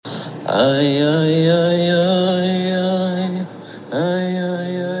Ay, ay, ay, ay, ay, ay,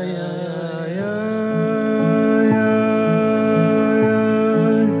 ay, ay,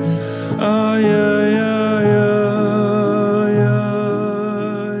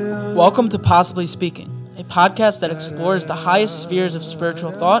 Welcome to Possibly Speaking, a podcast that explores the highest spheres of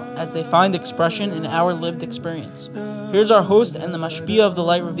spiritual thought as they find expression in our lived experience. Here's our host and the Mashpia of the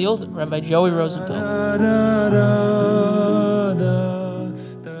Light Revealed, Rabbi Joey Rosenfeld.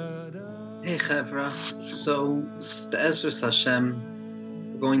 Hey Chevra, so Be'ezras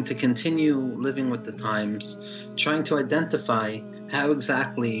Hashem, we're going to continue living with the times, trying to identify how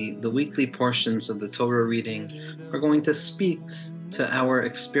exactly the weekly portions of the Torah reading are going to speak to our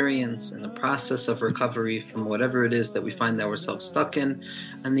experience in the process of recovery from whatever it is that we find ourselves stuck in,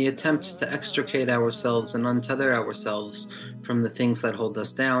 and the attempt to extricate ourselves and untether ourselves from the things that hold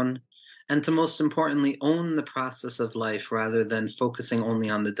us down, and to most importantly own the process of life rather than focusing only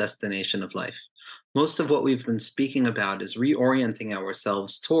on the destination of life. Most of what we've been speaking about is reorienting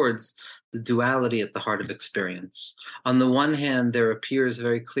ourselves towards the duality at the heart of experience. On the one hand, there appears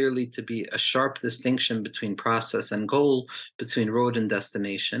very clearly to be a sharp distinction between process and goal, between road and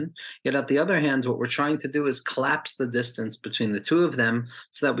destination. Yet on the other hand, what we're trying to do is collapse the distance between the two of them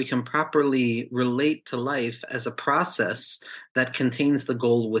so that we can properly relate to life as a process that contains the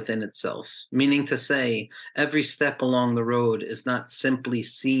goal within itself. Meaning to say, every step along the road is not simply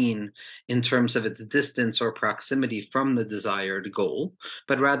seen in terms of its distance or proximity from the desired goal,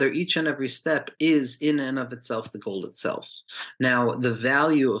 but rather each and every step is in and of itself the goal itself. Now, the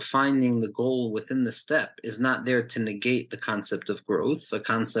value of finding the goal within the step is not there to negate the concept of growth, a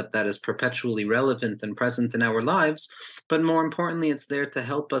concept that is perpetually relevant and present in our lives, but more importantly, it's there to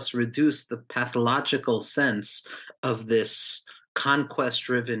help us reduce the pathological sense of this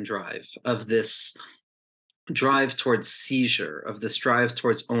conquest-driven drive, of this drive towards seizure, of this drive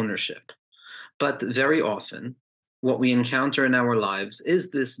towards ownership. But very often, what we encounter in our lives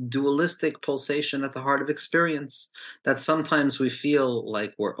is this dualistic pulsation at the heart of experience, that sometimes we feel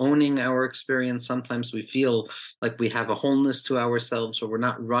like we're owning our experience, sometimes we feel like we have a wholeness to ourselves, or we're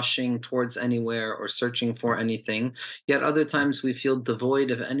not rushing towards anywhere or searching for anything, yet other times we feel devoid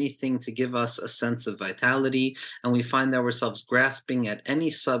of anything to give us a sense of vitality, and we find ourselves grasping at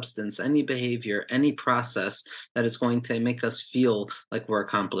any substance, any behavior, any process that is going to make us feel like we're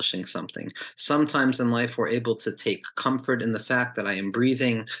accomplishing something. Sometimes in life we're able to take comfort in the fact that I am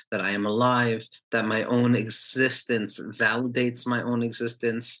breathing, that I am alive, that my own existence validates my own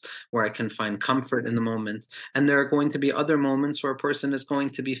existence, where I can find comfort in the moment. And there are going to be other moments where a person is going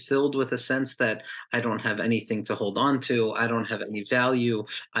to be filled with a sense that I don't have anything to hold on to, I don't have any value,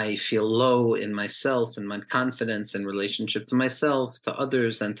 I feel low in myself and my confidence in relationship to myself, to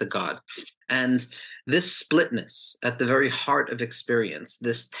others, and to God. And this splitness at the very heart of experience,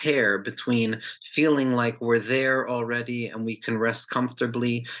 this tear between feeling like we're there already and we can rest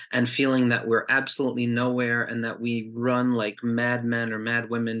comfortably, and feeling that we're absolutely nowhere and that we run like madmen or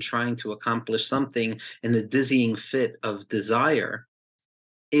madwomen trying to accomplish something in the dizzying fit of desire,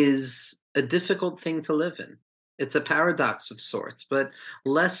 is a difficult thing to live in. It's a paradox of sorts, but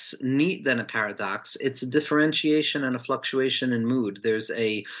less neat than a paradox. It's a differentiation and a fluctuation in mood. There's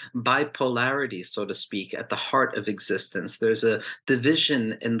a bipolarity, so to speak, at the heart of existence. There's a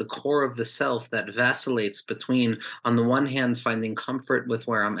division in the core of the self that vacillates between, on the one hand, finding comfort with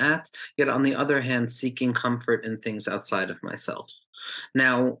where I'm at, yet on the other hand, seeking comfort in things outside of myself.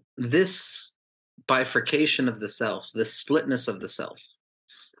 Now, this bifurcation of the self, this splitness of the self,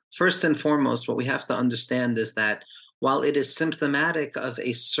 first and foremost, what we have to understand is that while it is symptomatic of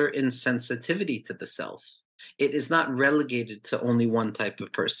a certain sensitivity to the self, it is not relegated to only one type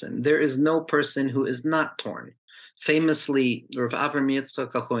of person. There is no person who is not torn. Famously, Rav Avram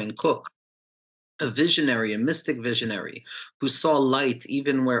Yitzchak HaKohen Kook, a visionary, a mystic visionary, who saw light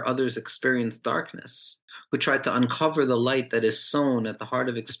even where others experienced darkness, who tried to uncover the light that is sown at the heart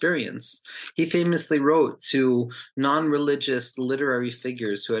of experience, he famously wrote to non-religious literary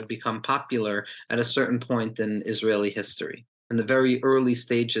figures who had become popular at a certain point in Israeli history, in the very early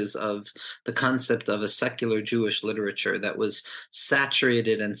stages of the concept of a secular Jewish literature that was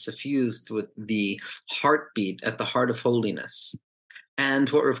saturated and suffused with the heartbeat at the heart of holiness. And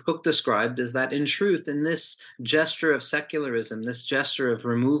what Rav Kook described is that in truth, in this gesture of secularism, this gesture of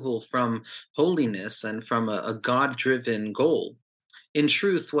removal from holiness and from a God-driven goal, in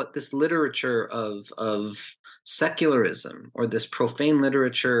truth, what this literature of secularism, or this profane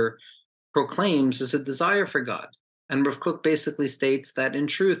literature, proclaims is a desire for God. And Rav Kook basically states that in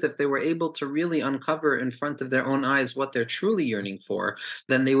truth, if they were able to really uncover in front of their own eyes what they're truly yearning for,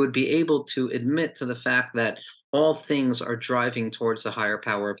 then they would be able to admit to the fact that All things are driving towards the higher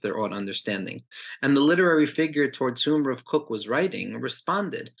power of their own understanding. And the literary figure towards whom Rav Kook was writing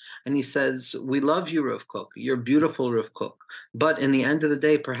responded. And he says, we love you, Rav Kook. You're beautiful, Rav Kook. But in the end of the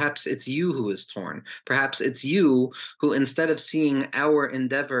day, perhaps it's you who is torn. Perhaps it's you who, instead of seeing our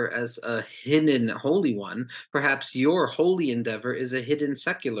endeavor as a hidden holy one, perhaps your holy endeavor is a hidden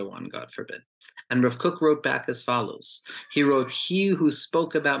secular one, God forbid. And Rav Kook wrote back as follows. He wrote, he who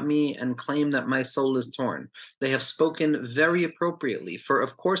spoke about me and claimed that my soul is torn. They have spoken very appropriately, for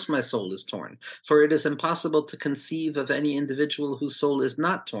of course my soul is torn. For it is impossible to conceive of any individual whose soul is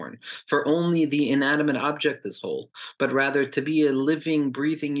not torn, for only the inanimate object is whole. But rather, to be a living,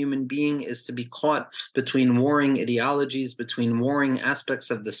 breathing human being is to be caught between warring ideologies, between warring aspects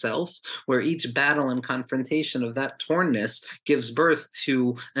of the self, where each battle and confrontation of that tornness gives birth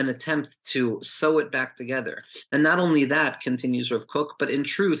to an attempt to sew it back together. And not only that, continues Rav Kook, but in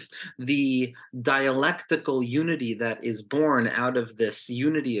truth, the dialectical unity that is born out of this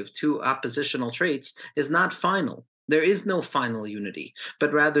unity of two oppositional traits is not final. There is no final unity,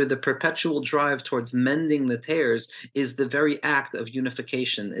 but rather the perpetual drive towards mending the tears is the very act of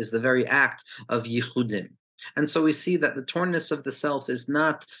unification, is the very act of yichudim. And so we see that the tornness of the self is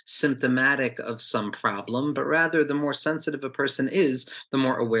not symptomatic of some problem, but rather the more sensitive a person is, the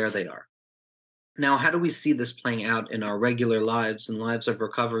more aware they are. Now, how do we see this playing out in our regular lives and lives of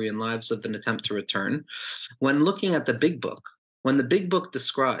recovery and lives of an attempt to return? When looking at the Big Book, when the Big Book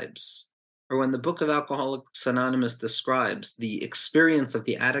describes, or when the Book of Alcoholics Anonymous describes the experience of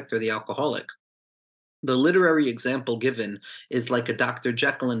the addict or the alcoholic, the literary example given is like a Dr.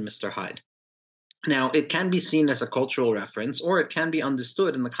 Jekyll and Mr. Hyde. Now, it can be seen as a cultural reference, or it can be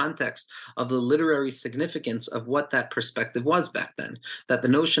understood in the context of the literary significance of what that perspective was back then. That the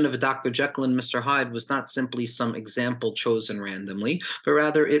notion of a Dr. Jekyll and Mr. Hyde was not simply some example chosen randomly, but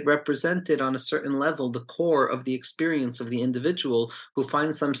rather it represented on a certain level the core of the experience of the individual who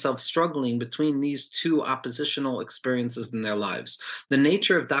finds themselves struggling between these two oppositional experiences in their lives. The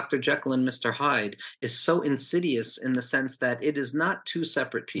nature of Dr. Jekyll and Mr. Hyde is so insidious in the sense that it is not two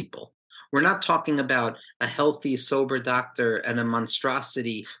separate people. We're not talking about a healthy, sober doctor and a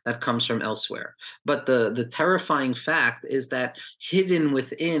monstrosity that comes from elsewhere. But the terrifying fact is that hidden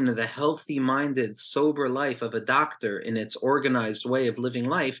within the healthy-minded, sober life of a doctor in its organized way of living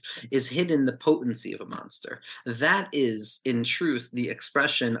life is hidden the potency of a monster. That is, in truth, the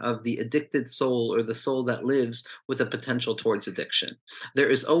expression of the addicted soul or the soul that lives with a potential towards addiction. There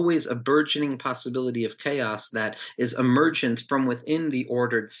is always a burgeoning possibility of chaos that is emergent from within the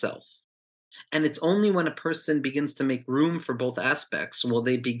ordered self. And it's only when a person begins to make room for both aspects will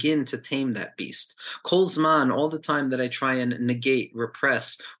they begin to tame that beast. Kol zman, all the time that I try and negate,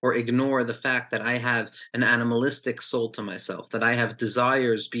 repress, or ignore the fact that I have an animalistic soul to myself, that I have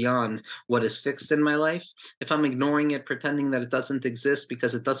desires beyond what is fixed in my life, if I'm ignoring it, pretending that it doesn't exist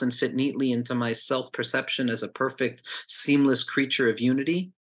because it doesn't fit neatly into my self-perception as a perfect, seamless creature of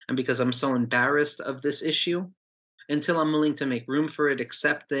unity, and because I'm so embarrassed of this issue, until I'm willing to make room for it,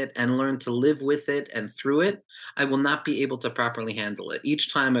 accept it, and learn to live with it and through it, I will not be able to properly handle it.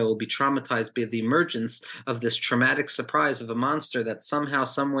 Each time I will be traumatized by the emergence of this traumatic surprise of a monster that somehow,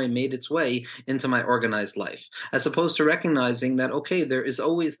 some way made its way into my organized life. As opposed to recognizing that, okay, there is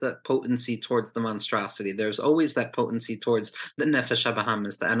always that potency towards the monstrosity. There's always that potency towards the nefesh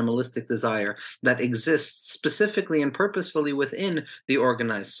habahamis, the animalistic desire that exists specifically and purposefully within the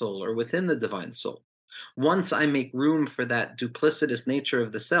organized soul or within the divine soul. Once I make room for that duplicitous nature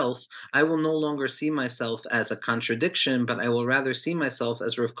of the self, I will no longer see myself as a contradiction, but I will rather see myself,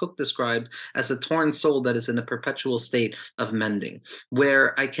 as Rav Kook described, as a torn soul that is in a perpetual state of mending,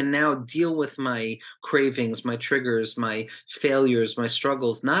 where I can now deal with my cravings, my triggers, my failures, my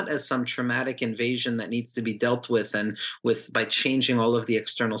struggles, not as some traumatic invasion that needs to be dealt with and with by changing all of the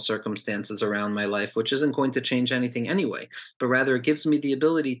external circumstances around my life, which isn't going to change anything anyway, but rather it gives me the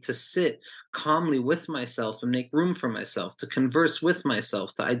ability to sit calmly with myself and make room for myself, to converse with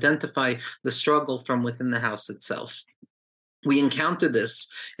myself, to identify the struggle from within the house itself. We encounter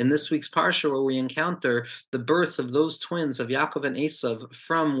this in this week's Parsha, where we encounter the birth of those twins of Yaakov and Esav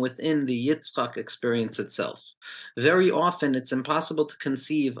from within the Yitzchak experience itself. Very often, it's impossible to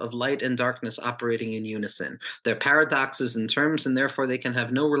conceive of light and darkness operating in unison. They're paradoxes in terms, and therefore they can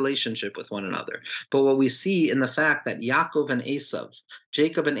have no relationship with one another. But what we see in the fact that Yaakov and Esav,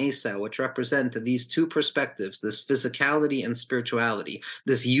 Jacob and Esau, which represent these two perspectives, this physicality and spirituality,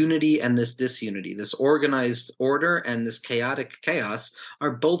 this unity and this disunity, this organized order and this chaotic chaotic chaos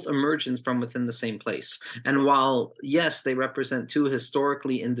are both emergent from within the same place. And while, yes, they represent two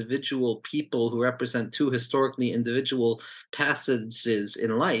historically individual people who represent two historically individual passages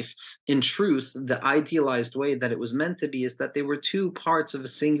in life, in truth, the idealized way that it was meant to be is that they were two parts of a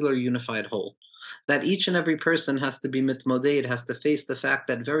singular unified whole. That each and every person has to be mitmoded, has to face the fact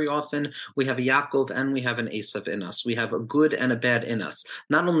that very often we have a Yaakov and we have an Esav in us. We have a good and a bad in us.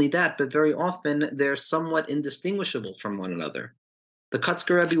 Not only that, but very often they're somewhat indistinguishable from one another. The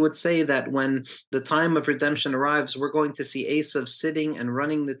Kotzker Rebbe would say that when the time of redemption arrives, we're going to see Esav sitting and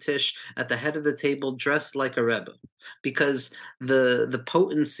running the tish at the head of the table, dressed like a Rebbe, because the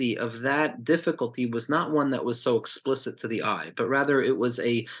potency of that difficulty was not one that was so explicit to the eye, but rather it was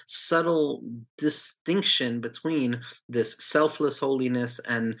a subtle distinction between this selfless holiness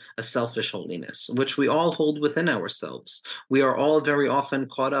and a selfish holiness, which we all hold within ourselves. We are all very often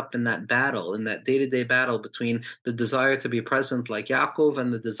caught up in that battle, in that day-to-day battle between the desire to be present like Yaakov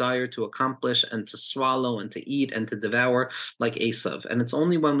and the desire to accomplish and to swallow and to eat and to devour like Esav. And it's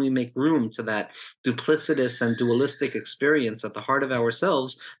only when we make room to that duplicitous and dualistic experience at the heart of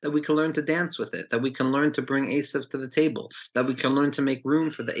ourselves that we can learn to dance with it, that we can learn to bring Esav to the table, that we can learn to make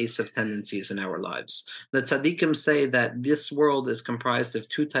room for the Esav tendencies in our lives. The tzaddikim say that this world is comprised of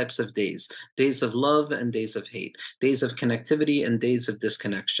two types of days of love and days of hate, days of connectivity and days of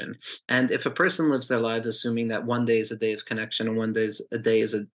disconnection. And if a person lives their lives assuming that one day is a day of connection and one day is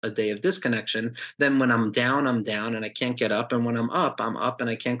a day of disconnection, then when I'm down and I can't get up, and when I'm up and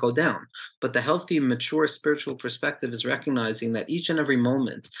I can't go down. But the healthy, mature spiritual perspective is recognizing that each and every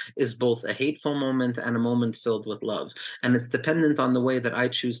moment is both a hateful moment and a moment filled with love. And it's dependent on the way that I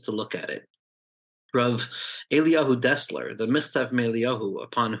choose to look at it. Rav Eliyahu Dessler, the Michtav Me'Eliyahu,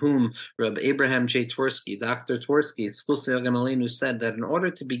 upon whom Rav Abraham J. Twersky, Dr. Twersky, said that in order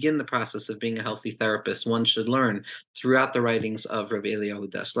to begin the process of being a healthy therapist, one should learn throughout the writings of Rav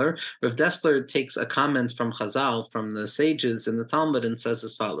Eliyahu Dessler. Rav Dessler takes a comment from Chazal, from the sages in the Talmud, and says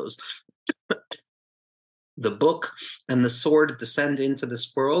as follows: the book and the sword descend into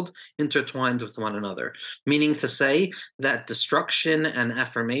this world intertwined with one another, meaning to say that destruction and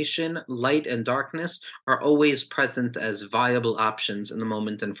affirmation, light and darkness are always present as viable options in the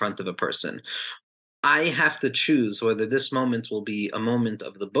moment in front of a person. I have to choose whether this moment will be a moment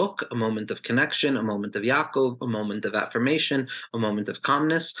of the book, a moment of connection, a moment of Yaakov, a moment of affirmation, a moment of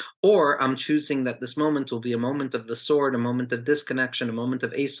calmness, or I'm choosing that this moment will be a moment of the sword, a moment of disconnection, a moment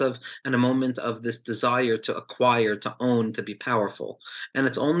of Esav, and a moment of this desire to acquire, to own, to be powerful. And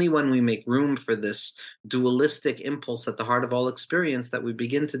it's only when we make room for this dualistic impulse at the heart of all experience that we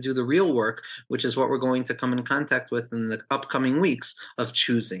begin to do the real work, which is what we're going to come in contact with in the upcoming weeks, of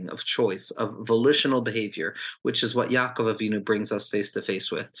choosing, of choice, of volitional behavior, which is what Yaakov Avinu brings us face to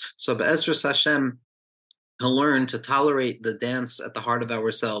face with. So Be'ezras Hashem, to learn to tolerate the dance at the heart of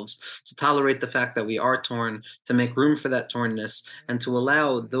ourselves, to tolerate the fact that we are torn, to make room for that tornness, and to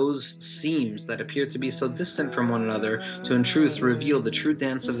allow those seams that appear to be so distant from one another to in truth reveal the true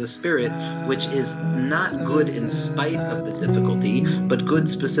dance of the spirit, which is not good in spite of the difficulty, but good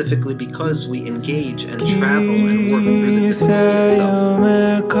specifically because we engage and travel and work through the difficulty itself.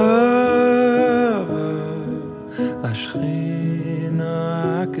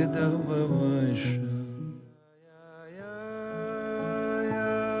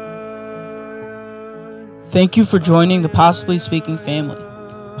 Thank you for joining the Possibly Speaking family.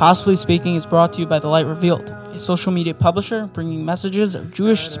 Possibly Speaking is brought to you by The Light Revealed, a social media publisher bringing messages of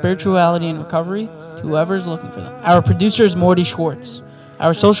Jewish spirituality and recovery to whoever is looking for them. Our producer is Morty Schwartz.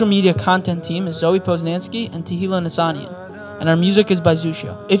 Our social media content team is Zoe Poznansky and Tehila Nisanian, and our music is by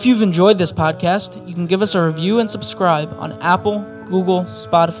Zusha. If you've enjoyed this podcast, you can give us a review and subscribe on Apple, Google,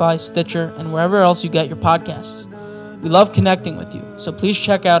 Spotify, Stitcher, and wherever else you get your podcasts. We love connecting with you, so please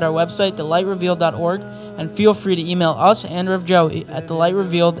check out our website, thelightrevealed.org, and feel free to email us and Rav Joey at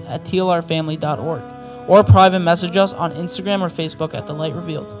thelightrevealed@tlrfamily.org, or private message us on Instagram or Facebook at The Light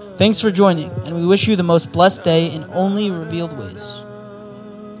Revealed. Thanks for joining, and we wish you the most blessed day in only revealed ways.